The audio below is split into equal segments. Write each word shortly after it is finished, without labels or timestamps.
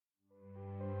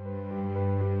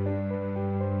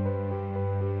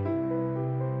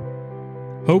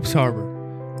Hope's Harbor,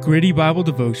 Gritty Bible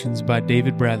Devotions by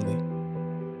David Bradley.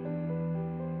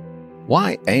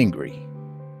 Why angry?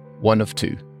 One of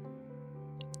two.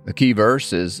 The key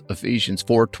verse is Ephesians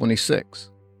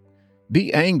 4:26.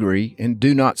 Be angry and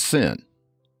do not sin.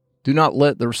 Do not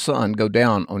let the sun go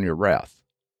down on your wrath.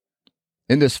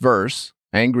 In this verse,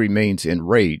 angry means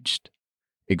enraged,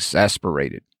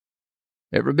 exasperated.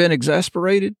 Ever been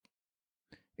exasperated?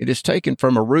 It is taken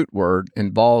from a root word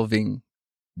involving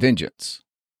vengeance.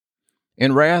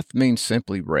 And wrath means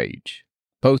simply rage.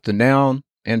 Both the noun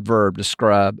and verb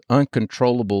describe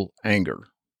uncontrollable anger.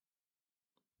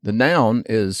 The noun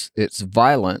is its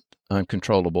violent,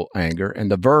 uncontrollable anger,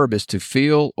 and the verb is to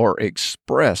feel or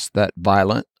express that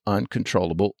violent,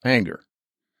 uncontrollable anger.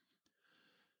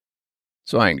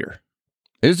 So anger.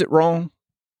 Is it wrong?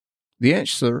 The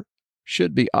answer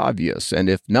should be obvious, and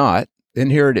if not, then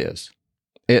here it is.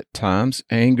 At times,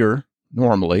 anger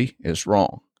normally is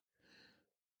wrong.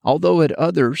 Although at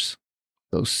others,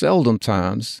 though seldom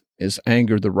times, is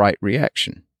anger the right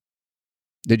reaction.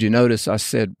 Did you notice I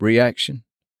said reaction?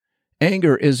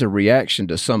 Anger is a reaction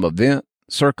to some event,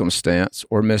 circumstance,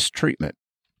 or mistreatment,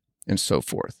 and so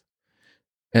forth.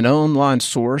 An online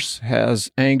source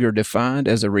has anger defined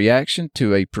as a reaction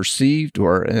to a perceived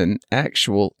or an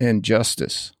actual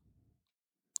injustice.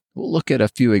 We'll look at a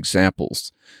few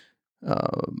examples.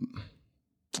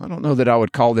 I don't know that I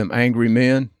would call them angry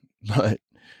men, but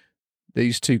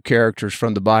these two characters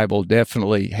from the Bible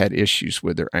definitely had issues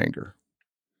with their anger.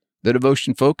 The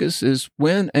devotion focus is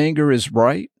when anger is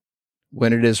right,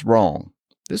 when it is wrong.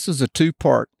 This is a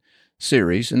two-part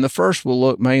series, and the first will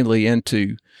look mainly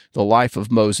into the life of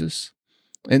Moses.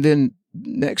 And then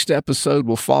next episode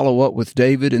we'll follow up with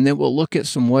David, and then we'll look at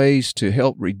some ways to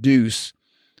help reduce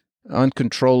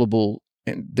uncontrollable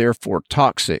and therefore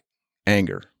toxic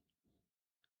anger.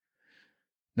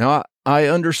 Now, I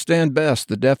understand best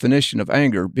the definition of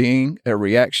anger being a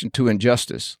reaction to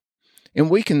injustice. And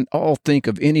we can all think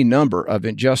of any number of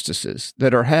injustices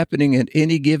that are happening at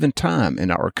any given time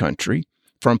in our country,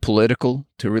 from political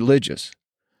to religious.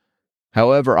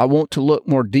 However, I want to look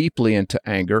more deeply into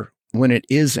anger when it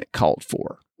isn't called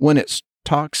for, when it's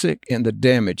toxic and the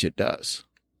damage it does.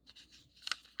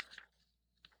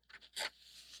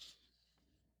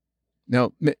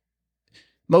 Now,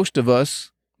 most of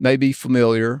us may be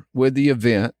familiar with the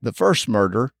event, the first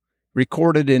murder,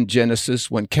 recorded in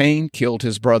Genesis when Cain killed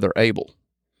his brother Abel.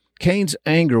 Cain's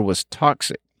anger was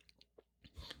toxic,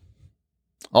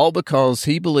 all because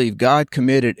he believed God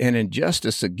committed an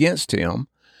injustice against him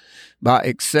by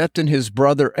accepting his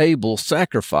brother Abel's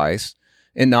sacrifice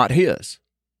and not his.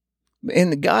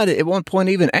 And God at one point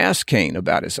even asked Cain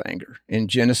about his anger in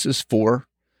Genesis 4,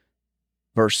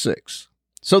 verse 6.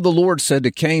 So the Lord said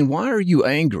to Cain, "Why are you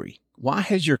angry? Why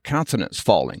has your countenance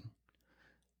fallen?"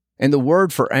 And the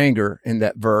word for anger in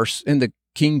that verse, in the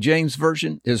King James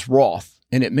Version, is wrath,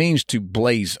 and it means to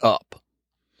blaze up.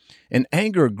 And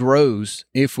anger grows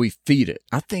if we feed it.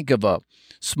 I think of a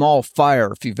small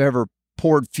fire. If you've ever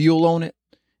poured fuel on it,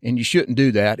 and you shouldn't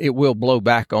do that, it will blow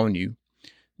back on you.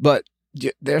 But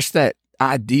there's that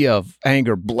idea of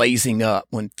anger blazing up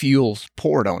when fuel's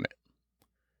poured on it.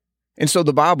 And so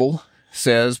the Bible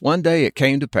says, one day it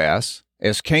came to pass,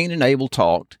 as Cain and Abel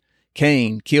talked,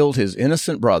 Cain killed his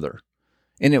innocent brother,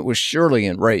 and it was surely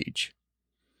in rage.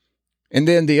 And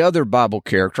then the other Bible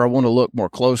character I want to look more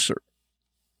closely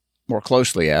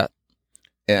at,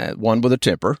 one with a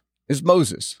temper, is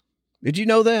Moses. Did you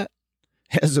know that?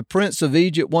 As a prince of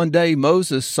Egypt, one day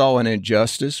Moses saw an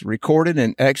injustice recorded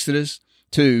in Exodus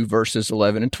 2, verses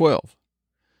 11 and 12.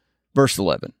 Verse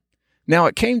 11. Now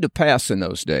it came to pass in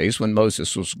those days, when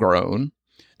Moses was grown,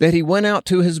 that he went out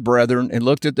to his brethren and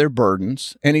looked at their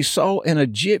burdens, and he saw an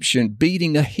Egyptian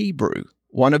beating a Hebrew,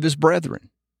 one of his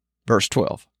brethren. Verse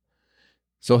 12.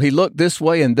 So he looked this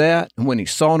way and that, and when he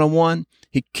saw no one,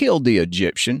 he killed the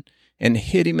Egyptian and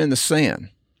hid him in the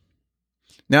sand.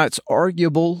 Now it's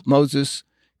arguable Moses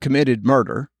committed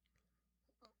murder,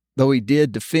 though he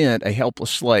did defend a helpless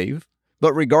slave.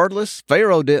 But regardless,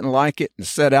 Pharaoh didn't like it and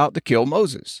set out to kill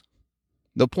Moses.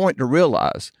 The point to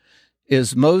realize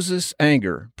is Moses'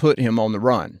 anger put him on the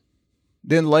run.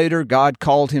 Then later, God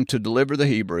called him to deliver the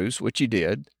Hebrews, which he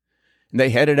did, and they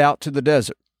headed out to the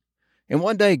desert. And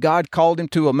one day, God called him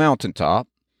to a mountaintop,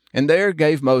 and there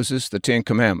gave Moses the 10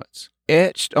 Commandments,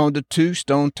 etched onto 2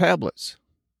 stone tablets.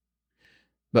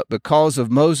 But because of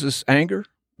Moses' anger,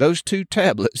 those 2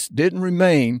 tablets didn't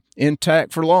remain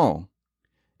intact for long.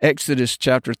 Exodus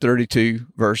chapter 32,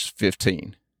 verse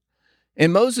 15.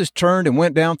 And Moses turned and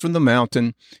went down from the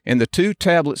mountain, and the 2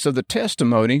 tablets of the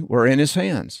testimony were in his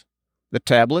hands. The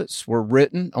tablets were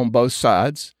written on both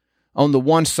sides, On the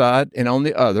one side and on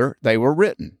the other they were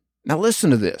written. Now listen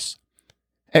to this.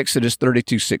 Exodus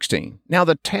 32:16. Now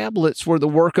the tablets were the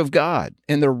work of God,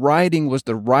 and the writing was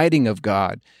the writing of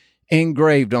God,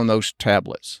 engraved on those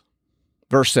tablets.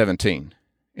 Verse 17.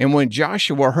 And when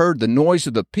Joshua heard the noise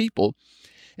of the people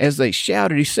as they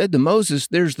shouted, he said to Moses,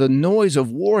 there's the noise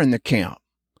of war in the camp.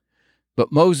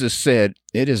 But Moses said,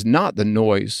 it is not the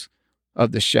noise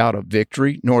of the shout of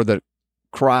victory, nor the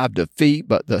cry of defeat,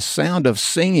 but the sound of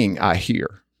singing I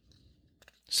hear.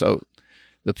 So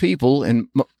the people, in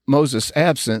Moses'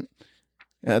 absent,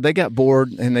 they got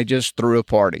bored and they just threw a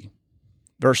party.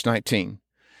 Verse 19.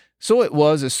 So it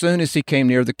was as soon as he came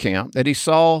near the camp that he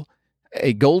saw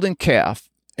a golden calf,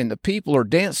 and the people are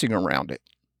dancing around it.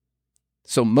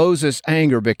 So Moses'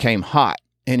 anger became hot,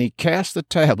 and he cast the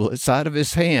tablets out of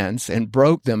his hands and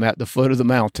broke them at the foot of the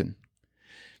mountain.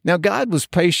 Now God was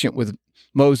patient with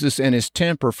Moses and his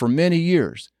temper for many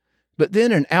years, but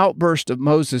then an outburst of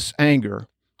Moses' anger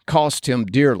cost him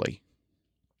dearly.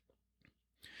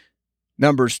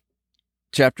 Numbers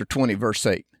chapter 20, verse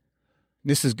 8.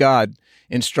 This is God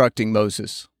instructing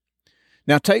Moses.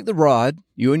 Now take the rod,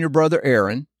 you and your brother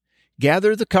Aaron,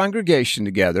 gather the congregation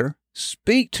together,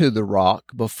 speak to the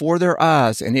rock before their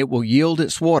eyes, and it will yield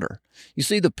its water. You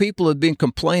see, the people had been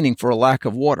complaining for a lack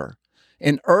of water.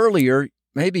 And earlier,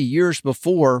 maybe years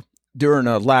before, during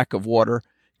a lack of water,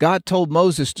 God told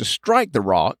Moses to strike the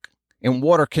rock, and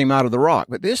water came out of the rock.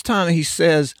 But this time he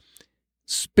says,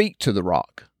 speak to the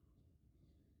rock.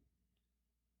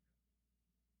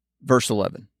 Verse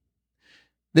 11.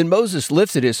 Then Moses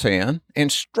lifted his hand and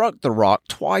struck the rock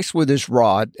twice with his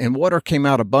rod, and water came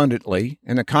out abundantly,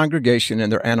 and the congregation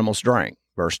and their animals drank.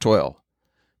 Verse 12.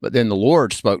 But then the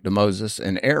Lord spoke to Moses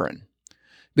and Aaron.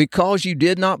 Because you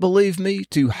did not believe me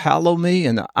to hallow me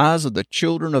in the eyes of the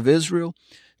children of Israel,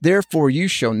 therefore you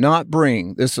shall not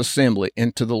bring this assembly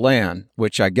into the land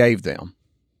which I gave them.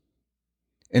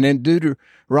 And in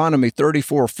Deuteronomy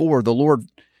 34:4, the Lord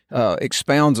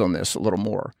expounds on this a little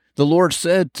more. The Lord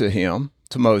said to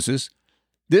Moses,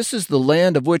 this is the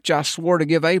land of which I swore to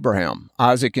give Abraham,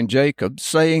 Isaac, and Jacob,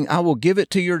 saying, I will give it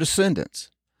to your descendants.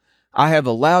 I have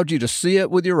allowed you to see it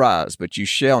with your eyes, but you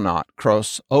shall not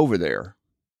cross over there.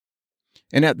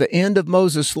 And at the end of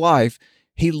Moses' life,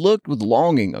 he looked with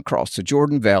longing across the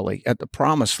Jordan Valley at the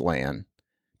promised land,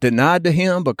 denied to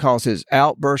him because his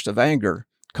outburst of anger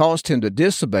caused him to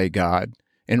disobey God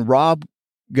and rob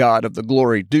God of the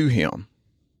glory due him.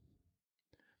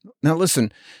 Now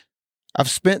listen, I've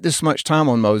spent this much time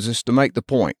on Moses to make the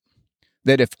point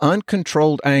that if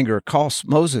uncontrolled anger costs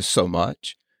Moses so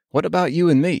much, what about you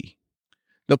and me?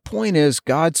 The point is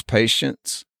God's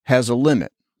patience has a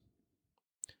limit.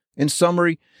 In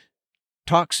summary,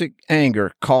 toxic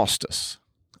anger costs us,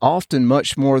 often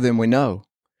much more than we know.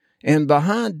 And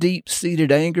behind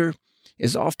deep-seated anger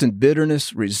is often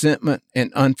bitterness, resentment,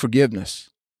 and unforgiveness.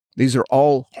 These are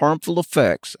all harmful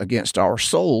effects against our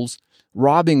souls,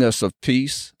 robbing us of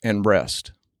peace and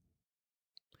rest.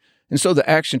 And so the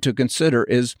action to consider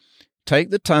is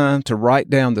take the time to write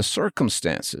down the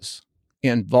circumstances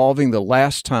involving the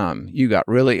last time you got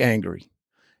really angry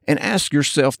and ask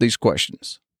yourself these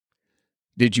questions.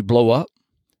 Did you blow up?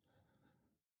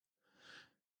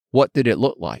 What did it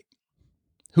look like?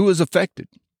 Who was affected?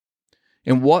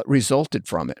 And what resulted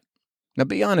from it? Now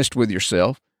be honest with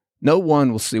yourself. No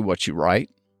one will see what you write.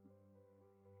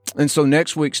 And so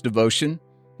next week's devotion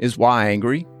is Why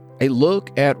Angry? A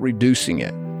look at reducing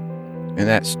it. And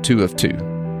that's 2 of 2.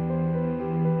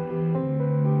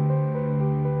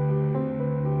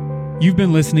 You've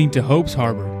been listening to Hope's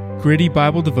Harbor, Gritty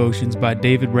Bible Devotions by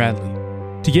David Bradley.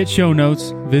 To get show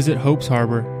notes, visit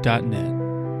hopesharbor.net.